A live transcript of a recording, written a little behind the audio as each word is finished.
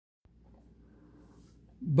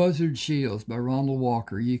Buzzard Shields by Ronald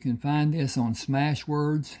Walker. You can find this on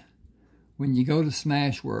Smashwords. When you go to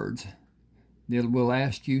Smashwords, it will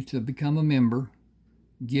ask you to become a member,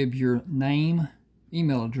 give your name,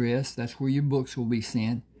 email address. That's where your books will be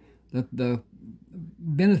sent. The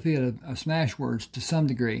benefit of Smashwords to some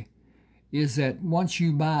degree is that once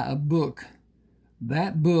you buy a book,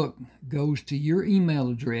 that book goes to your email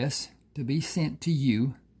address to be sent to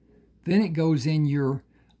you. Then it goes in your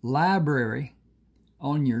library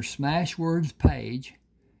on your Smashwords page,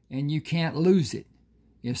 and you can't lose it.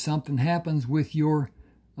 If something happens with your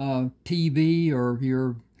TV or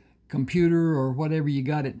your computer or whatever you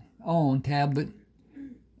got it on, tablet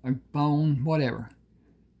or phone, whatever,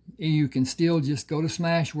 you can still just go to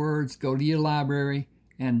Smashwords, go to your library,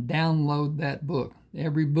 and download that book.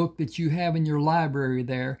 Every book that you have in your library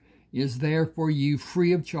there is there for you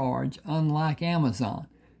free of charge, unlike Amazon.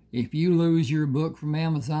 If you lose your book from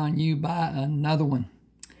Amazon, you buy another one.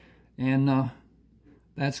 And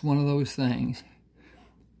that's one of those things.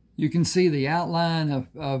 You can see the outline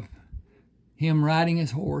of him riding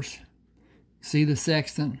his horse. See the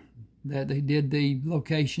sextant that they did the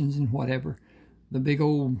locations and whatever. The big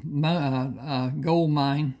old gold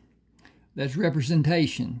mine. That's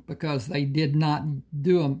representation, because they did not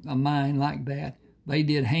do a mine like that. They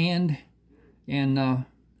did hand in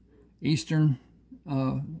eastern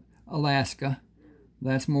Alaska.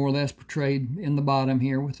 That's more or less portrayed in the bottom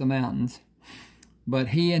here with the mountains. But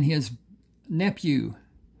he and his nephew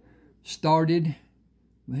started.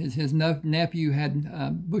 His nephew had a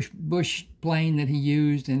bush plane that he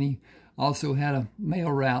used, and he also had a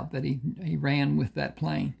mail route that he ran with that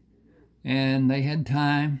plane. And they had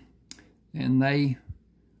time, and they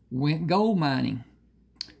went gold mining,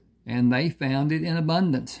 and they found it in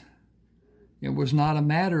abundance. It was not a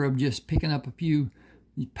matter of just picking up a few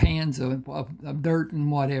pans of dirt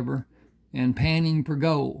and whatever and panning for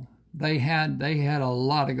gold. They had a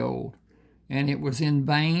lot of gold, and it was in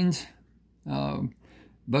veins.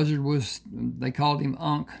 Buzzard was, they called him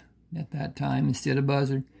Unc at that time instead of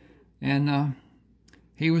Buzzard, and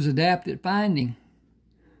he was adept at finding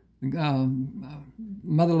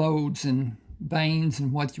mother lodes and veins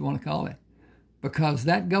and what you want to call it, because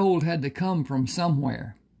that gold had to come from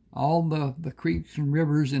somewhere. All the creeks and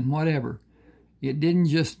rivers and whatever, it didn't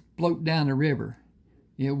just float down the river.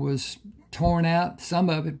 It was torn out, some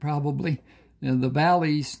of it probably. You know, the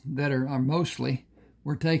valleys that are mostly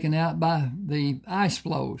were taken out by the ice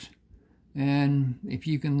flows. And if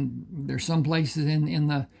you can, there's some places in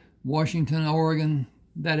the Washington, Oregon,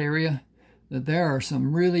 that area, that there are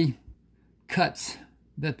some really cuts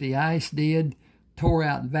that the ice did, tore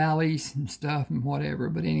out valleys and stuff and whatever.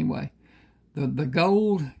 But anyway, the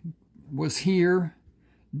gold was here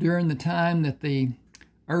during the time that the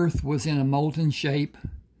earth was in a molten shape,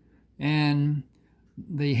 and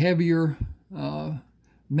the heavier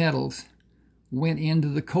metals went into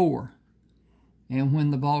the core. And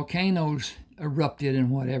when the volcanoes erupted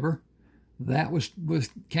and whatever, that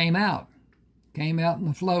came out in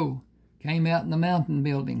the flow, came out in the mountain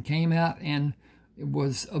building, came out, and it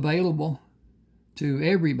was available to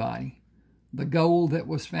everybody. The gold that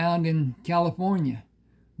was found in California,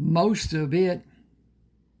 most of it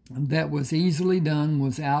that was easily done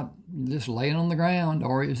was out just laying on the ground,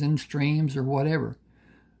 or it was in streams or whatever.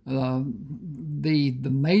 The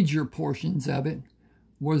major portions of it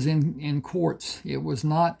was in quartz. It was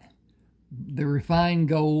not the refined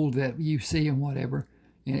gold that you see and whatever,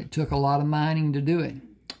 and it took a lot of mining to do it.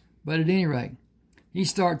 But at any rate, he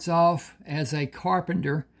starts off as a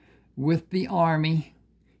carpenter with the Army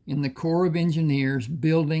in the Corps of Engineers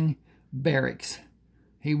building barracks.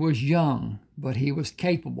 He was young, but he was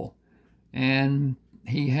capable, and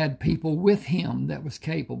he had people with him that was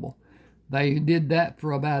capable. They did that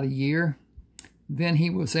for about a year. Then he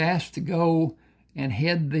was asked to go and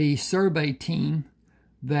head the survey team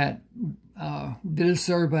that did a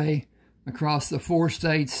survey across the 4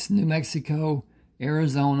 states, New Mexico,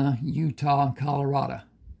 Arizona, Utah, and Colorado,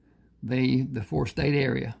 the 4-state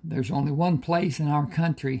area. There's only one place in our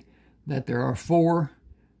country that there are 4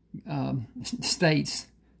 states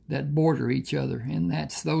that border each other, and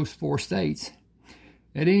that's those 4 states.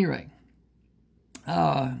 At any rate,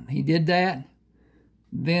 he did that,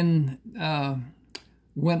 then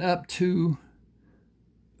went up to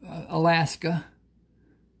Alaska,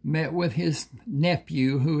 met with his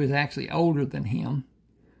nephew, who is actually older than him,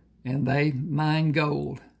 and they mined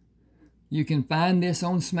gold. You can find this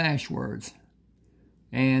on Smashwords,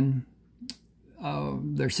 and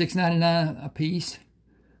they're $6.99 a piece.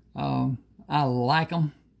 I like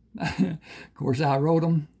them. Of course, I wrote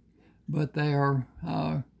them, but they are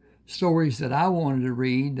stories that I wanted to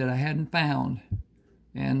read that I hadn't found.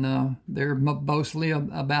 and they're mostly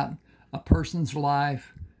about a person's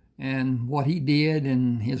life and what he did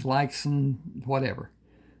and his likes and whatever.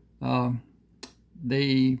 I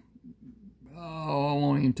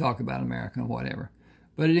won't even talk about America or whatever.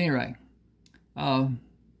 But at any rate,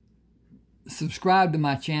 subscribe to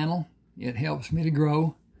my channel. It helps me to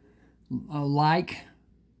grow.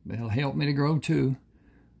 It'll help me to grow too.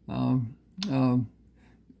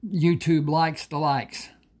 YouTube likes the likes,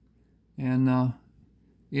 and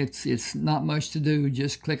it's not much to do.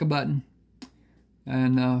 Just click a button,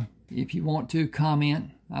 and if you want to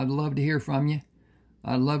comment, I'd love to hear from you.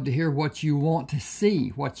 I'd love to hear what you want to see,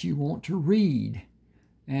 what you want to read.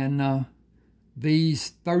 And these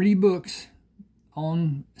 30 books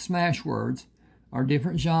on Smashwords are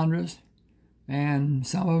different genres, and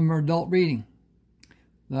some of them are adult reading.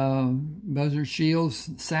 The Buzzard Shields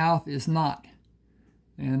South is not.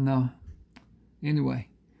 And anyway,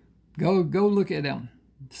 go look at them.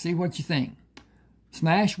 See what you think.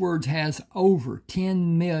 Smashwords has over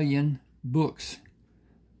 10 million books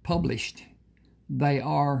published. They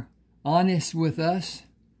are honest with us,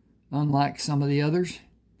 unlike some of the others.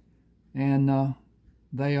 And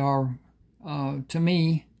they are, to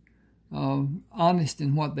me, honest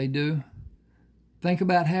in what they do. Think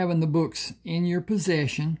about having the books in your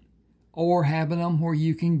possession or having them where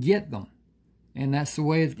you can get them. And that's the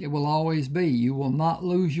way it will always be. You will not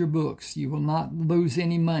lose your books. You will not lose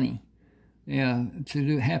any money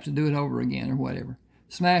to have to do it over again or whatever.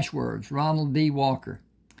 Smashwords, Ronald D. Walker.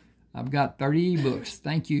 I've got 30 ebooks.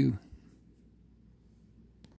 Thank you.